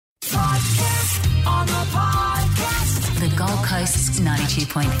The Gold Coast's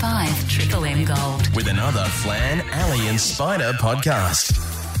 92.5 Triple M Gold. With another Flan, Ali and Spider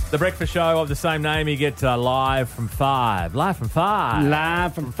podcast. The breakfast show of the same name, you get live from 5. Live from 5.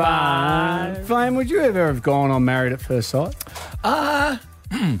 Live from 5. Flame, would you ever have gone on Married at First Sight?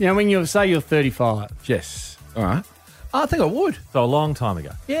 You know, when you say you're 35. Yes. All right. I think I would. So a long time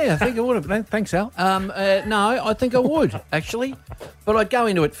ago. Yeah, I think I would have. Thanks, Al. No, I think I would, actually. But I'd go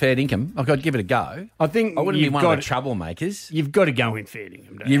into it fair dinkum. Like, I'd give it a go. I think I wouldn't be you've one got of the troublemakers. You've got to go in fair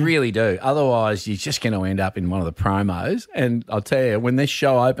dinkum, don't You really do. Otherwise, you're just going to end up in one of the promos. And I'll tell you, when this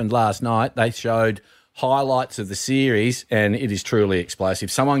show opened last night, they showed highlights of the series, and it is truly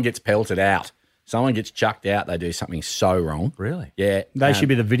explosive. Someone gets pelted out. Someone gets chucked out, they do something so wrong. Really? Yeah. They should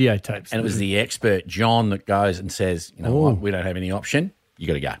be the videotapes. And it was the expert, John, that goes and says, you know what, we don't have any option. You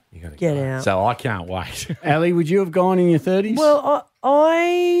got to go. You got to Get out. So I can't wait. Ali, would you have gone in your 30s? Well,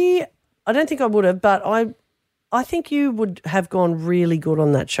 I don't think I would have, but I think you would have gone really good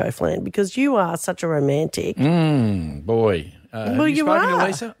on that show, Flan, because you are such a romantic. Boy. Well, have you spoken to are.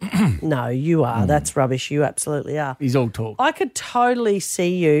 Lisa? No, you are. That's rubbish. You absolutely are. He's all talk. I could totally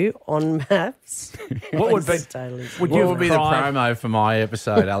see you on maps. What would be? Totally see Would you. you What have would be the cried? promo for my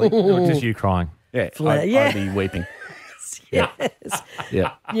episode, Ali? Or just you crying? Yeah, Yeah. I'd be weeping. Yes.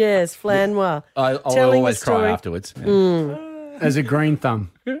 Yeah. Yes, Flanois. I'll Telling always the cry story. afterwards. As a green thumb.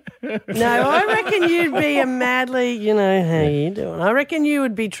 No, I reckon you'd be a madly, how you doing? I reckon you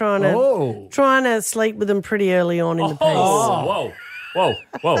would be trying to sleep with them pretty early on in the piece. Oh,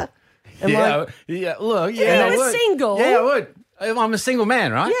 whoa. Yeah, look, you I were would. single. Yeah, I would. I'm a single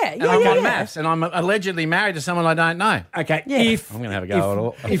man, right? Yeah, and yeah, I'm yeah, on yeah. maths, and I'm allegedly married to someone I don't know. Okay, Yeah. if I'm going to have a go at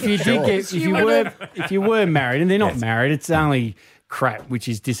all. if you did get if you were married, and they're not married, it's only crap, which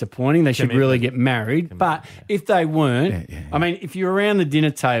is disappointing. They should really get married. But if they weren't, I mean, if you're around the dinner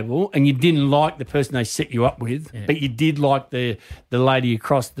table and you didn't like the person they set you up with, but you did like the lady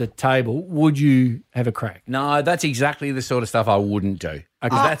across the table, would you have a crack? No, that's exactly the sort of stuff I wouldn't do.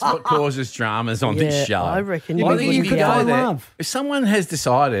 Because that's what causes dramas on this show. I reckon you I would think if wouldn't you go go there, love. if someone has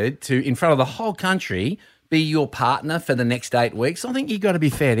decided to, in front of the whole country, be your partner for the next 8 weeks, I think you've got to be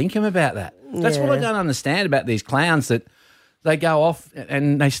fair dinkum about that. That's what I don't understand about these clowns, that they go off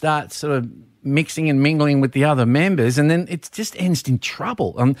and they start sort of mixing and mingling with the other members, and then it just ends in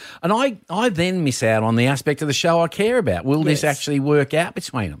trouble. And I then miss out on the aspect of the show I care about. Will this actually work out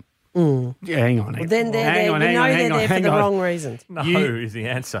between them? Yeah, hang on. Then they're there. They're there for the wrong reasons. No is the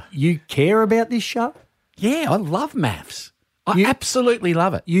answer. You care about this show? Yeah, I love maths. I absolutely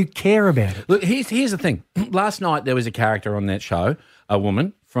love it. You care about it? Look, here's the thing. Last night there was a character on that show, a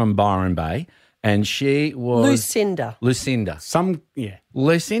woman from Byron Bay, and she was Lucinda. Lucinda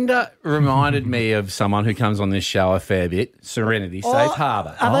reminded me of someone who comes on this show a fair bit, Serenity Safe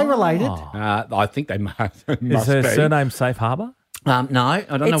Harbour. Are they related? I think they must Is her be. surname Safe Harbour? No, I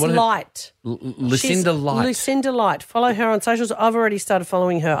don't know It's what Light. Lucinda Light. Lucinda Light. Follow her on socials. I've already started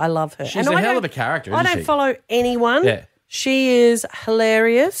following her. I love her. She's And a I hell don't- of a character, I isn't don't she? follow anyone. Yeah. She is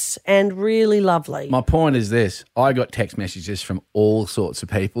hilarious and really lovely. My point is this. I got text messages from all sorts of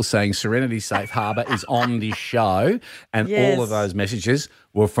people saying Serenity Safe Harbour is on this show, and Yes. all of those messages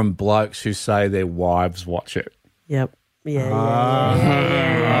were from blokes who say their wives watch it. Yep. Yeah.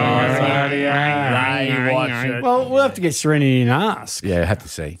 They watch it. Well, we'll have to get Serenity and ask. Yeah, I have to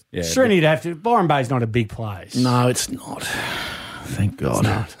see. Yeah, Serenity would have to. Byron Bay's not a big place. No, it's not. Thank God.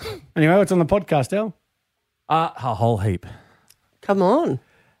 Anyway, what's on the podcast, Al? A whole heap. Come on.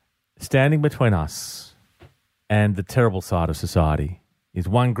 Standing between us and the terrible side of society is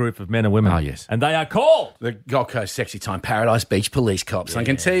one group of men and women. Oh, yes. And they are called. The Gold Coast Sexy Time Paradise Beach Police Cops. I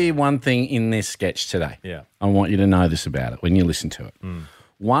can tell you one thing in this sketch today. Yeah. I want you to know this about it when you listen to it.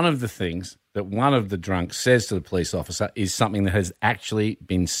 One of the things that one of the drunks says to the police officer is something that has actually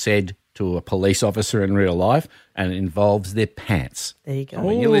been said to a police officer in real life, and it involves their pants. There you go.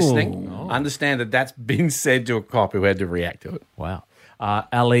 When you're listening, understand that that's been said to a cop who had to react to it. Wow.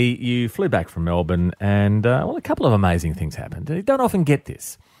 Ali, you flew back from Melbourne and, a couple of amazing things happened. You don't often get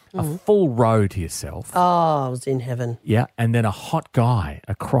this. A full row to yourself. Oh, I was in heaven. Yeah. And then a hot guy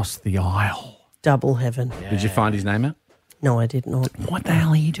across the aisle. Double heaven. Did you find his name out? No, I did not. What the hell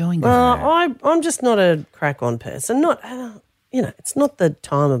are you doing there? I'm just not a crack-on person. Not, it's not the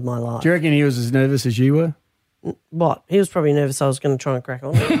time of my life. Do you reckon he was as nervous as you were? What? He was probably nervous I was going to try and crack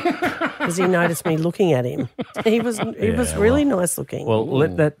on because he noticed me looking at him. He was really nice looking. Well,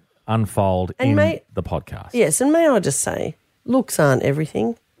 let that unfold And in may- the podcast. Yes, and may I just say, looks aren't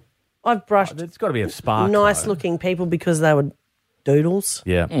everything. I've brushed There's got to be a spark. nice though. looking people because they were doodles.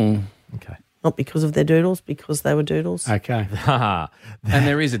 Yeah. Okay. Not because of their doodles, because they were doodles. Okay. And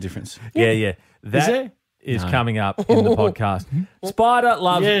there is a difference. Yeah. That there? is coming up in the podcast. Spider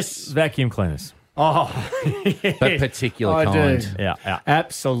loves vacuum cleaners. Oh, But particular I kind. do. Yeah.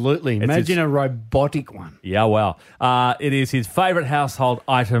 Absolutely. Imagine his- a robotic one. Yeah, well, it is his favourite household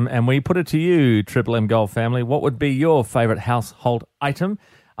item, and we put it to you, Triple M Gold family. What would be your favourite household item?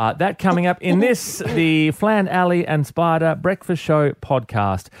 That coming up in the Flan, Ali and Spider Breakfast Show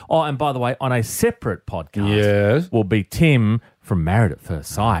podcast. Oh, and by the way, on a separate podcast Yes. will be Tim from Married at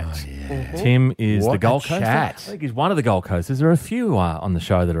First Sight. Tim is What the Gold a Coast. chat. I think he's one of the Gold Coasters. There are a few on the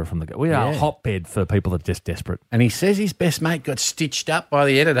show that are from the. We are a hotbed for people that are just desperate. And he says his best mate got stitched up by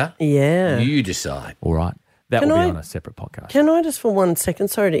the editor. Yeah. You decide. All right, that Can will be I- on a separate podcast. Can I just for 1 second,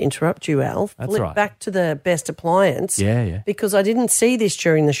 sorry to interrupt you, Al, That's flip right. back to the best appliance? Yeah. Because I didn't see this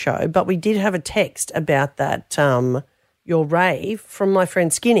during the show, but we did have a text about that, your rave from my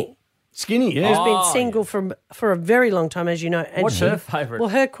friend Skinny. Skinny, yeah. Who's been single for a very long time, as you know. And What's her favourite? Well,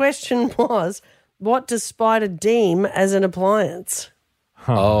 her question was, what does Spider deem as an appliance?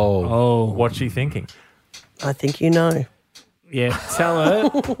 Oh. What's she thinking? I think you know. Yeah, tell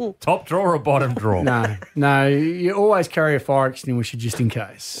her. Top drawer or bottom drawer? No, you always carry a fire extinguisher just in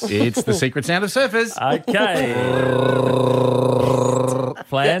case. It's the secret sound of surfers. Okay.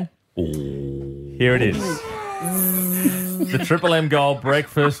 Flan, here it is. The Triple M Gold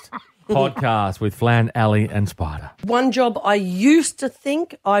Breakfast podcast with Flan, Ali and Spider. One job I used to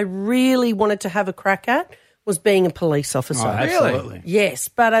think I really wanted to have a crack at was being a police officer. Absolutely. Yes,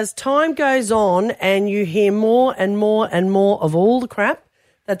 but as time goes on and you hear more and more and more of all the crap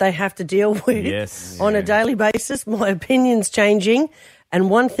that they have to deal with Yes. on a daily basis, my opinion's changing. And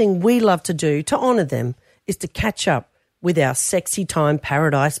one thing we love to do to honour them is to catch up with our sexy time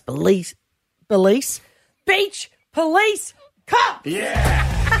paradise beach police cop.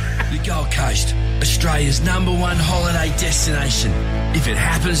 The Gold Coast, Australia's #1 holiday destination. If it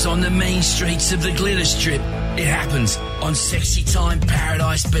happens on the mean streets of the Glitter Strip, it happens on Sexy Time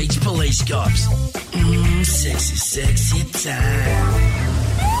Paradise Beach Police Cops. Sexy time.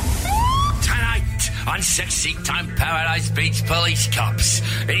 Tonight on Sexy Time Paradise Beach Police Cops,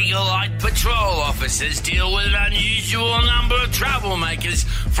 eagle-eyed patrol officers deal with an unusual number of troublemakers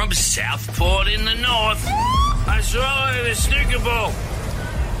from Southport in the north. I swallowed a snooker ball.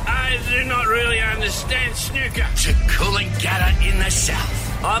 I do not really understand snooker. To Coolangatta in the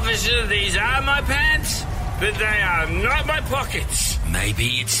south. Officer, these are my pants, but they are not my pockets. Maybe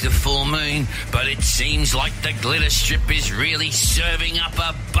it's the full moon, but it seems like the Glitter Strip is really serving up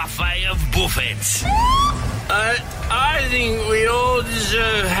a buffet of buffets. I think we all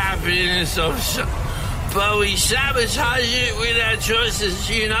deserve happiness, officer, but we sabotage it with our choices,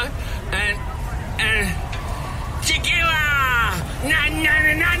 you know, and tequila! Nah.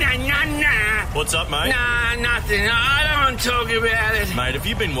 What's up, mate? Nah, nothing. I don't want to talk about it. Mate, have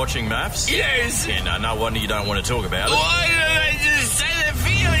you been watching maths? Yes. Yeah, no wonder you don't want to talk about it. Why do they just say their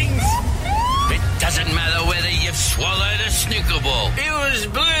feelings? It doesn't matter whether you've swallowed a snooker ball. It was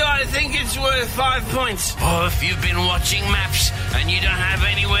blue. I think it's worth 5 points. Or if you've been watching maps and you don't have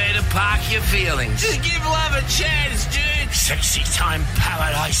anywhere to park your feelings. Just give love a chance, dude. Sexy Time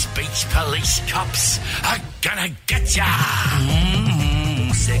Paradise Beach Police Cops are gonna get ya.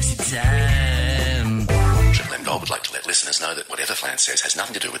 Sexy time. Triple M Gold would like to let listeners know that whatever Flan says has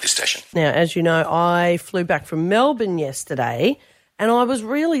nothing to do with this station. Now, as you know, I flew back from Melbourne yesterday and I was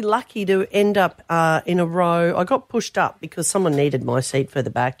really lucky to end up in a row. I got pushed up because someone needed my seat further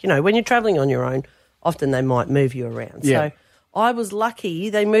back. You know, when you're travelling on your own, often they might move you around. Yeah. So I was lucky.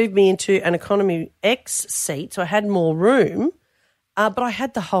 They moved me into an Economy X seat, so I had more room, but I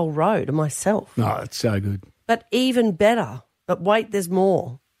had the whole row to myself. Oh, it's so good. But even better, but wait, there's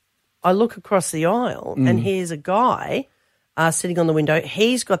more. I look across the aisle and here's a guy sitting on the window.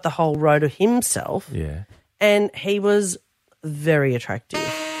 He's got the whole row to himself. Yeah. And he was very attractive.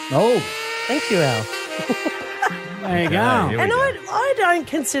 Oh, Thank you, Al. there you go. Here we And go. I don't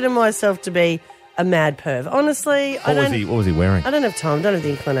consider myself to be a mad perv. Honestly, What was he wearing? I don't have time, don't have the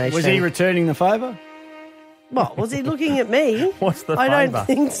inclination. Was he returning the favour? What, was he looking at me? What's the I favour? don't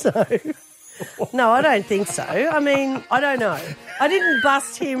think so. No, I don't think so. I mean, I don't know. I didn't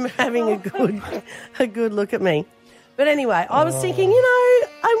bust him having a good look at me. But anyway, I was thinking,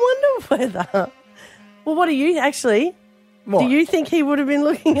 I wonder whether... Well, what do you actually... What? Do you think he would have been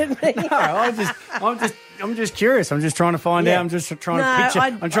looking at me? No, I'm just curious. I'm just trying to find Yeah. out. I'm just trying No, to picture.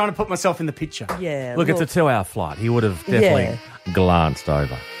 I'd- I'm trying to put myself in the picture. Yeah. Look, it's a 2-hour flight. He would have definitely glanced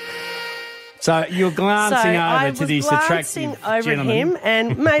over. So you're glancing I over was to this glancing attractive over gentleman. him,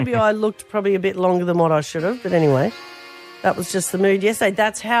 and maybe I looked probably a bit longer than what I should have. But anyway, That was just the mood yesterday.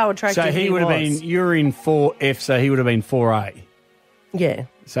 That's how attractive So he would have been, you're in 4F, so he would have been 4A. Yeah.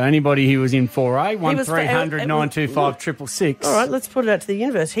 So anybody who was in 4A, was 1300 925 666. All right, let's put it out to the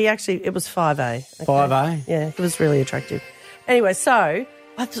universe. It was 5A. Okay? 5A? Yeah, he was really attractive. Anyway, so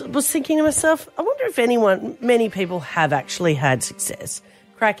I was thinking to myself, I wonder if many people have actually had success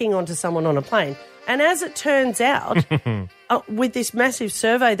cracking onto someone on a plane. And as it turns out, with this massive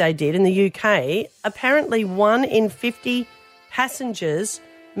survey they did in the UK, apparently 1 in 50 passengers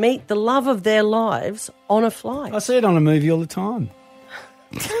meet the love of their lives on a flight. I see it on a movie all the time.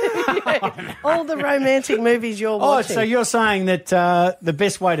 All the romantic movies you're watching. Oh, so you're saying that the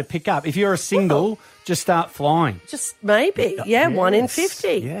best way to pick up, if you're a single, just start flying. Just maybe. Yeah, 1 in 50.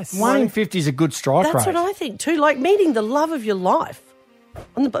 Yes. 1 in 50 is a good strike rate. That's what I think too, like meeting the love of your life.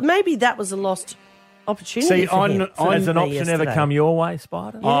 But maybe that was a lost opportunity for him. So has an option yesterday. ever come your way,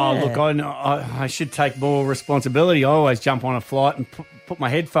 Spider? Oh, Yeah. look, I should take more responsibility. I always jump on a flight and put my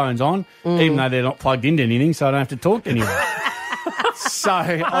headphones on, even though they're not plugged into anything, so I don't have to talk to anyone. So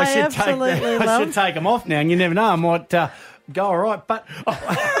I should take them off now, and you never know, I might go all right. But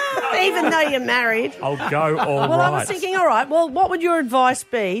Even though you're married. I'll go all right. Well, I was thinking, all right, well, what would your advice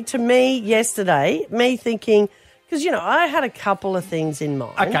be to me yesterday? Me thinking, because, I had a couple of things in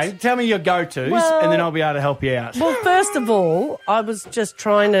mind. okay, tell me your go-tos, Well- and then I'll be able to help you out. Well, first of all, I was just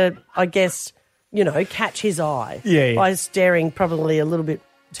trying to, I guess, catch his eye. Yeah. By staring probably a little bit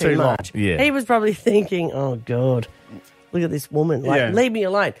too long, much. yeah. He was probably thinking, oh, God, look at this woman. Like, Yeah. leave me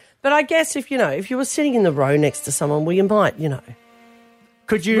alone. But I guess if you were sitting in the row next to someone, well, you might,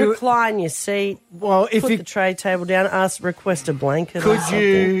 Could you? recline your seat, Well, if put you the tray table down, request a blanket or could something.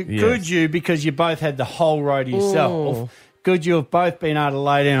 you, Yes. could you, because you both had the whole row to yourself, could you have both been able to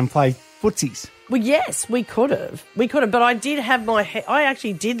lay down and play footsies? Well, yes, we could have. But I did have my head. I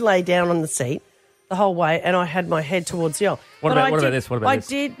actually did lay down on the seat the whole way, and I had my head towards the aisle. What But about- I what about did- this? What about I this?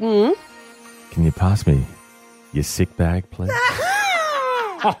 did. Can you pass me your sick bag, please?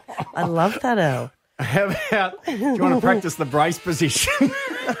 I love that, Al. How about, do you want to practice the brace position?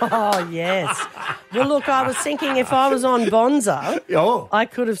 Oh, yes. Well, look, I was thinking if I was on Bonza, Oh. I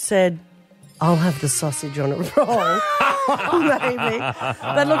could have said, I'll have the sausage on a roll. Maybe.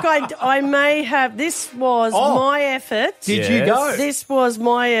 But look, I may have. This was my effort. Did you go? This was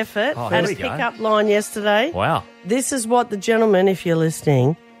my effort Oh, at here a we go. pickup line yesterday. Wow. This is what the gentleman, if you're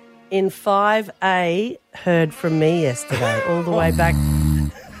listening, in 5A heard from me yesterday, all the way back.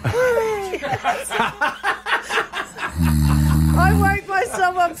 I woke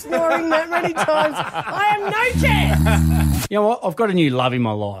myself up snoring that many times. I have no chance. You know what? I've got a new love in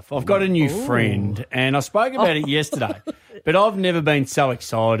my life. I've got a new friend, and I spoke about it yesterday. But I've never been so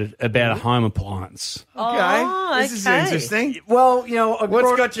excited about a home appliance. Oh, This is okay. interesting. Well,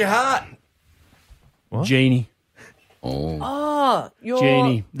 What's got your heart? Genie? Oh, you're...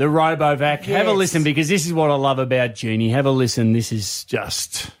 Genie, the RoboVac. Have a Yes. listen, because this is what I love about Genie. Have a listen. This is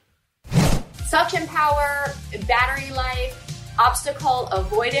just... Suction power, battery life, obstacle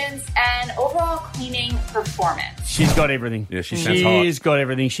avoidance, and overall cleaning performance. She's got everything. Yeah, she sounds hot. She's got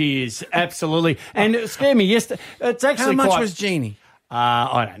everything. She is, absolutely. And it scared me yesterday. It's actually How much quite... was Jeannie?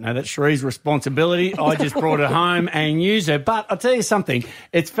 I don't know. That's Sherie's responsibility. I just brought her home and used her. But I'll tell you something.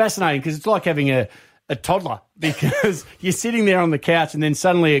 It's fascinating because it's like having a toddler, because you're sitting there on the couch and then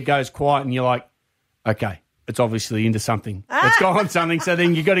suddenly it goes quiet and you're like, okay, it's obviously into something. It's gone something. So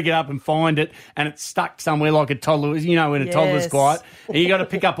then you got to get up and find it, and it's stuck somewhere like a toddler. When a toddler's Yes. quiet, and you got to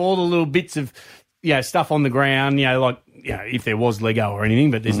pick up all the little bits of stuff on the ground. If there was Lego or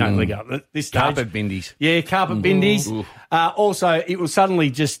anything, but there's no Lego at this stage. Carpet bindies. Yeah, carpet bindies. Also, it will suddenly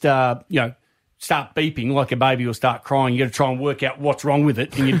just, start beeping like a baby will start crying. You got to try and work out what's wrong with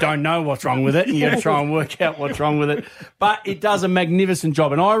it, and you don't know what's wrong with it, and you got to try and work out what's wrong with it. But it does a magnificent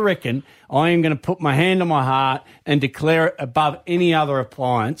job, and I reckon I am going to put my hand on my heart and declare it above any other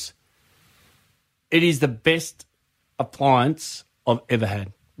appliance. It is the best appliance I've ever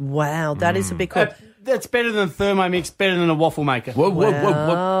had. Wow, that is a big call. That's better than Thermomix, better than a waffle maker. Whoa, whoa, whoa,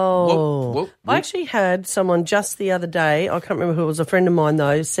 whoa, whoa, whoa. I actually had someone just the other day, I can't remember who it was, a friend of mine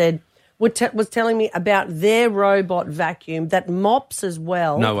though, was telling me about their robot vacuum that mops as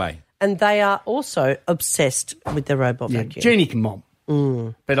well. No way. And they are also obsessed with their robot vacuum. Jeannie can mop,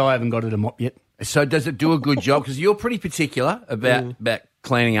 but I haven't got her to mop yet. So does it do a good job? Because you're pretty particular about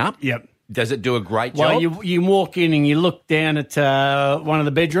cleaning up. Yep. Does it do a great job? Well, you walk in and you look down at one of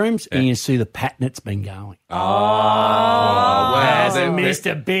the bedrooms and you see the pattern it's been going. wow. Hasn't missed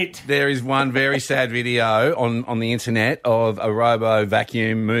a bit. There is one very sad video on the internet of a robo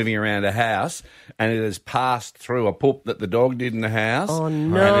vacuum moving around a house, and it has passed through a poop that the dog did in the house. Oh,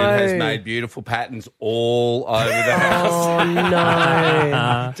 And no. it has made beautiful patterns all over the house. Oh,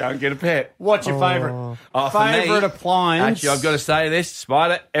 no. Don't get a pet. What's your favourite? Oh, for me, Favourite appliance? Actually, I've got to say this.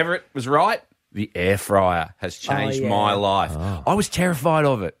 Spider, Everett was right. The air fryer has changed yeah. my life. I was terrified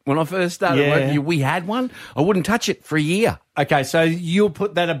of it. When I first started Yeah. working, we had one. I wouldn't touch it for a year. Okay, so you'll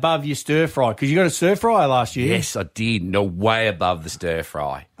put that above your stir fry because you got a stir fryer last year. Yes, I did. No, way above the stir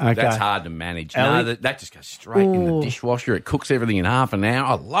fry. Okay. That's hard to manage. Ellie? No, that just goes straight in the dishwasher. It cooks everything in half an hour.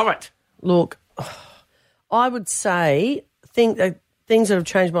 I love it. Look, I would say things that have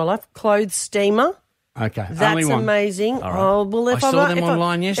changed my life. Clothes steamer. Okay, only That's one. amazing. Oh, well, if I saw I'm, them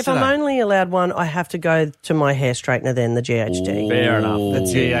online if yesterday. I'm only allowed one, I have to go to my hair straightener then, the GHD. Fair enough.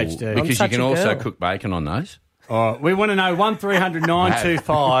 That's GHD. Because you such can a also girl. cook bacon on those. All right, we want to know 1300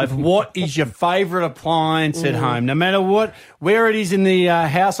 925. What is your favourite appliance at home? No matter what, where it is in the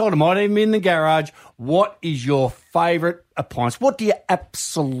household, it might even be in the garage. What is your favourite appliance? What do you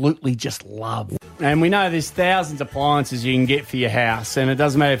absolutely just love? And we know there's thousands of appliances you can get for your house, and it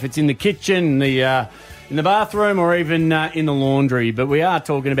doesn't matter if it's in the kitchen, in the bathroom, or even in the laundry. But we are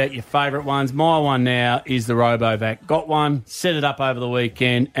talking about your favourite ones. My one now is the RoboVac. Got one, set it up over the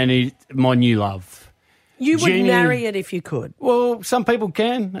weekend, and it's my new love. You would Jeannie- marry it if you could. Well, some people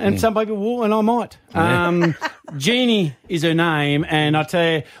can, and some people will, and I might. Jeannie is her name, and I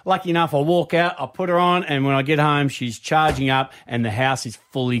tell you, lucky enough, I walk out, I put her on, and when I get home, she's charging up, and the house is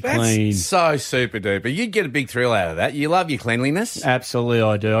fully clean. That's so super duper. You'd get a big thrill out of that. You love your cleanliness. Absolutely,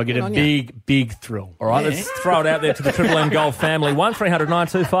 I do. I get a big thrill. All right, let's throw it out there to the Triple M Golf family. 1300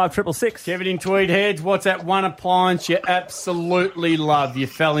 925 666. Kevin in Tweed Heads, what's that one appliance you absolutely love, you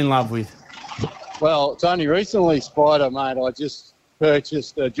fell in love with? Well, it's only recently, Spider, mate. I just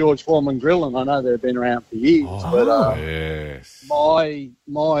purchased a George Foreman grill, and I know they've been around for years. But Yes.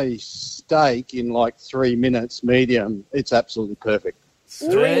 my steak in like 3 minutes, medium, it's absolutely perfect.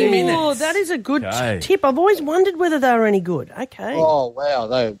 3 minutes. Oh, that is a good Okay. tip. I've always wondered whether they were any good. Okay. Oh wow,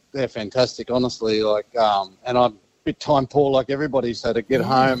 they're fantastic, honestly. Like, and I'm a bit time poor like everybody, so to get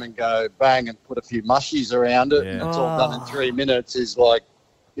home and go bang and put a few mushies around it, and it's all done in 3 minutes is like,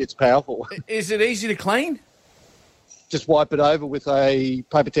 it's powerful. Is it easy to clean? Just wipe it over with a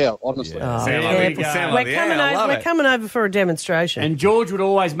paper towel, honestly. Yeah. There Sound we go. We're coming over for a demonstration. And George would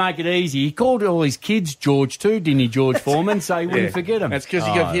always make it easy. He called all his kids George too, didn't he, George Foreman? So he wouldn't forget them. That's because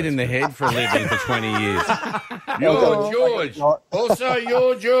he got hit in the head for a living for 20 years. You're George. Also,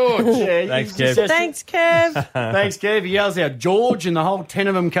 you're George. Yeah, Thanks, he Kev. says- Thanks, Kev. Thanks, Kev. He yells out George, and the whole 10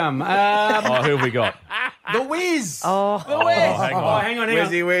 of them come. Oh, who have we got? The Wiz. Oh. The Wiz. hang on. Oh, hang on.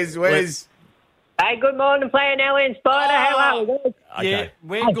 Whiz. Hey, good morning, Player Nelly and Spider. How are we? Okay. Yeah,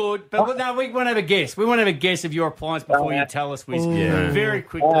 we're good. But no, we want to have a guess. We want to have a guess of your appliance before you tell us, Wiz. Yeah. Very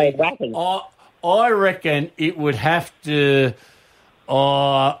quickly. I reckon it would have to,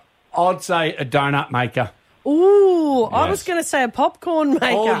 I'd say a donut maker. Ooh, I was going to say a popcorn maker.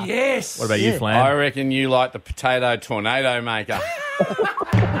 Oh, yes. What about you, Flan? I reckon you like the potato tornado maker.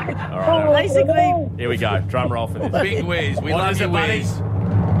 Basically, Here we go. Drum roll for this. Big Whiz. We What love is you, it, buddy? Whiz.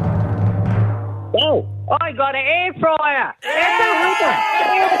 Oh, I got an air fryer.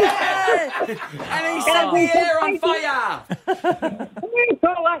 And he set the air on fire.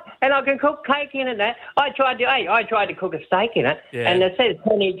 And I can cook cake in it. That I tried to cook a steak in it, Yeah. and it says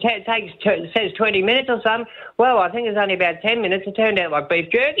 20 minutes or something. Well, I think it's only about 10 minutes. It turned out like beef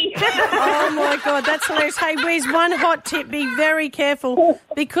jerky. oh my God, that's hilarious. Hey, Wiz, one hot tip, be very careful.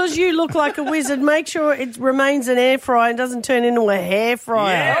 Because you look like a wizard, make sure it remains an air fryer and doesn't turn into a hair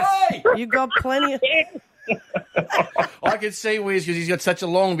fryer. Yes. You've got plenty of... I could see Wiz because he's got such a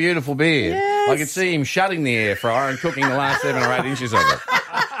long, beautiful beard. Yes. I could see him shutting the air fryer and cooking the last 7 or 8 inches of it.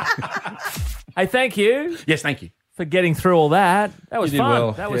 Hey, thank you Yes, thank you. for getting through all that. That was You did fun.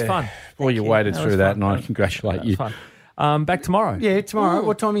 well. That was Yeah. fun. Boy, you waded That through was that, fun. and I congratulate That you. was fun. Back tomorrow. Yeah, tomorrow.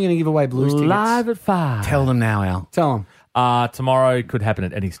 What time are you going to give away Blues tickets? Live at 5. Tell them now, Al. Tell them. Tomorrow could happen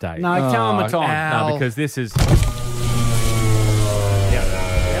at any stage. No, tell them a time. Al. No, because this is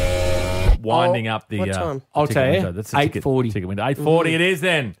winding up the. what time? I'll ticket tell you. window. That's the ticket 8:40. Ticket window. 8:40 it is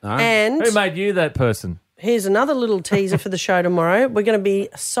then. And Who made you that person? here's another little teaser for the show tomorrow. We're going to be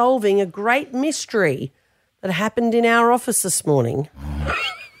solving a great mystery that happened in our office this morning.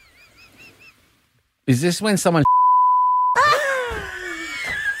 Is this when someone...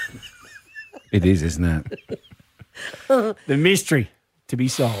 It is, isn't it? The mystery to be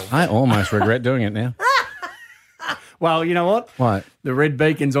solved. I almost regret doing it now. Well, you know what? What? The red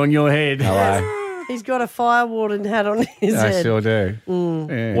beacon's on your head. Hello. He's got a fire warden hat on his I head. sure do.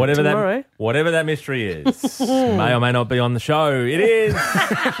 Whatever Tomorrow. that whatever that mystery is, may or may not be on the show. It is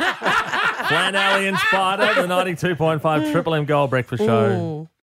Flan, Alley and Spider, the 92.5 Triple M Gold Breakfast Show.